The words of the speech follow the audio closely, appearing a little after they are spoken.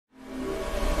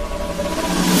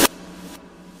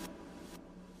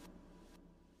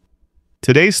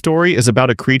Today's story is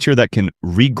about a creature that can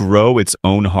regrow its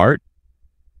own heart,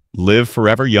 live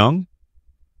forever young,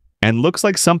 and looks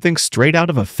like something straight out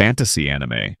of a fantasy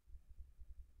anime.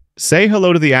 Say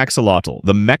hello to the axolotl,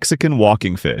 the Mexican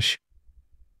walking fish.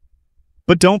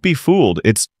 But don't be fooled,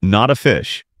 it's not a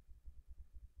fish.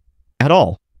 At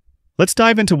all. Let's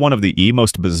dive into one of the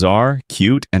most bizarre,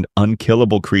 cute, and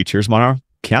unkillable creatures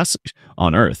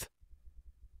on Earth.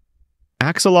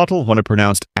 Axolotl, when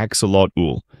pronounced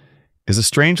Axolotl, is a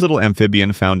strange little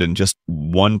amphibian found in just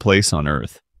one place on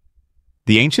Earth.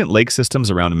 The ancient lake systems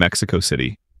around Mexico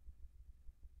City.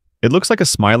 It looks like a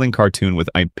smiling cartoon with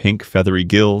pink feathery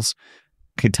gills,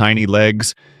 tiny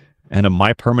legs, and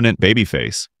a permanent baby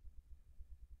face.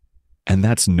 And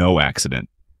that's no accident,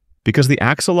 because the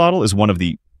axolotl is one of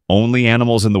the only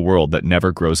animals in the world that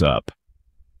never grows up.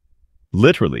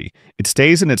 Literally, it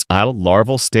stays in its adult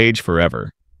larval stage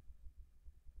forever.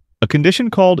 A condition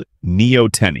called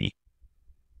neoteny.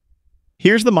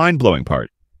 Here's the mind-blowing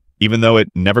part. Even though it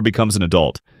never becomes an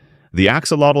adult, the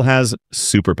axolotl has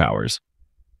superpowers.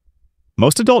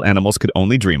 Most adult animals could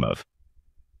only dream of.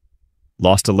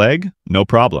 Lost a leg? No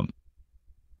problem.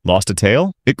 Lost a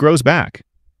tail? It grows back.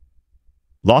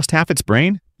 Lost half its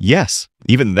brain? Yes,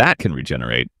 even that can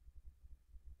regenerate.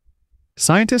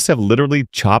 Scientists have literally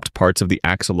chopped parts of the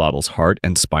axolotl's heart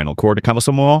and spinal cord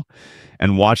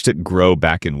and watched it grow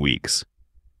back in weeks.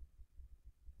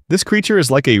 This creature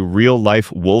is like a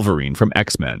real-life Wolverine from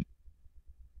X-Men.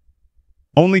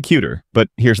 Only cuter, but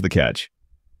here's the catch.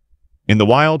 In the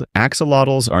wild,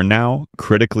 axolotls are now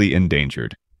critically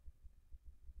endangered.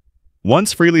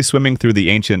 Once freely swimming through the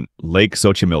ancient Lake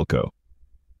Xochimilco.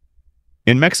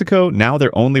 In Mexico, now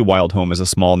their only wild home is a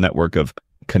small network of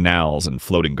canals and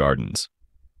floating gardens.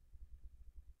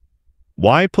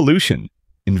 Why pollution,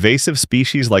 invasive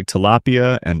species like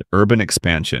tilapia, and urban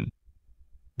expansion?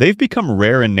 They've become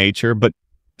rare in nature, but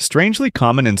strangely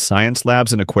common in science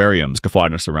labs and aquariums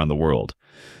around the world.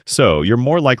 So, you're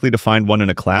more likely to find one in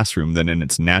a classroom than in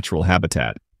its natural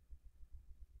habitat.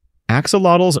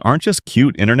 Axolotls aren't just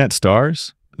cute internet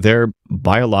stars, they're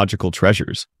biological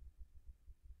treasures.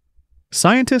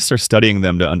 Scientists are studying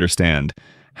them to understand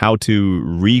how to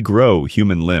regrow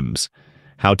human limbs,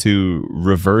 how to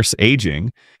reverse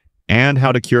aging, and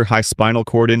how to cure high spinal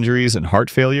cord injuries and heart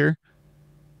failure.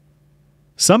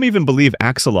 Some even believe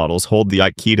axolotls hold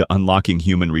the key to unlocking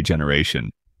human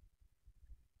regeneration.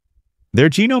 Their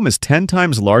genome is 10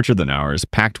 times larger than ours,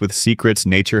 packed with secrets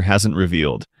nature hasn't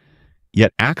revealed.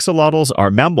 Yet axolotls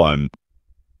are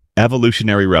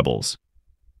evolutionary rebels.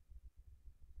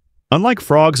 Unlike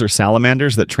frogs or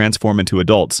salamanders that transform into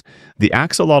adults, the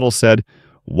axolotl said,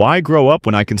 "Why grow up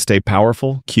when I can stay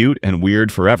powerful, cute, and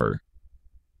weird forever?"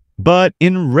 But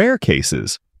in rare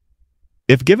cases,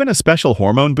 if given a special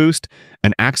hormone boost,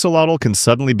 an axolotl can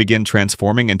suddenly begin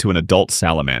transforming into an adult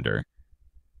salamander.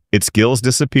 Its gills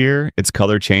disappear, its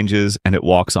color changes, and it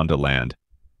walks onto land.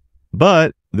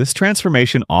 But this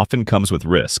transformation often comes with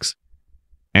risks,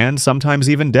 and sometimes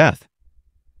even death.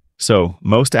 So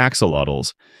most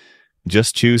axolotls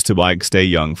just choose to stay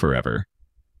young forever.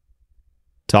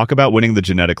 Talk about winning the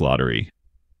genetic lottery.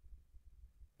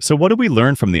 So what do we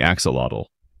learn from the axolotl?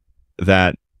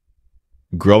 That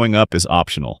growing up is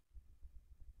optional.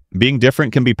 Being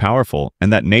different can be powerful,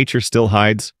 and that nature still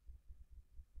hides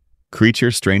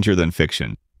creatures stranger than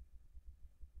fiction.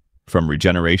 From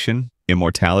regeneration,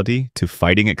 immortality, to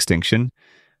fighting extinction,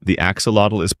 the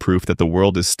axolotl is proof that the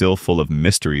world is still full of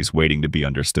mysteries waiting to be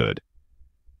understood.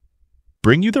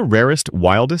 Bring you the rarest,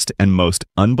 wildest, and most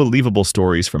unbelievable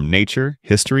stories from nature,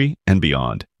 history, and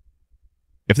beyond.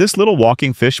 If this little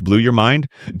walking fish blew your mind,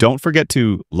 don't forget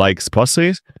to like,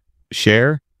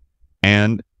 share,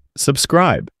 and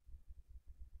subscribe.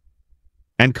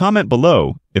 And comment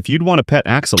below if you'd want a pet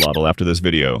axolotl after this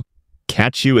video.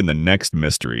 Catch you in the next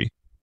mystery.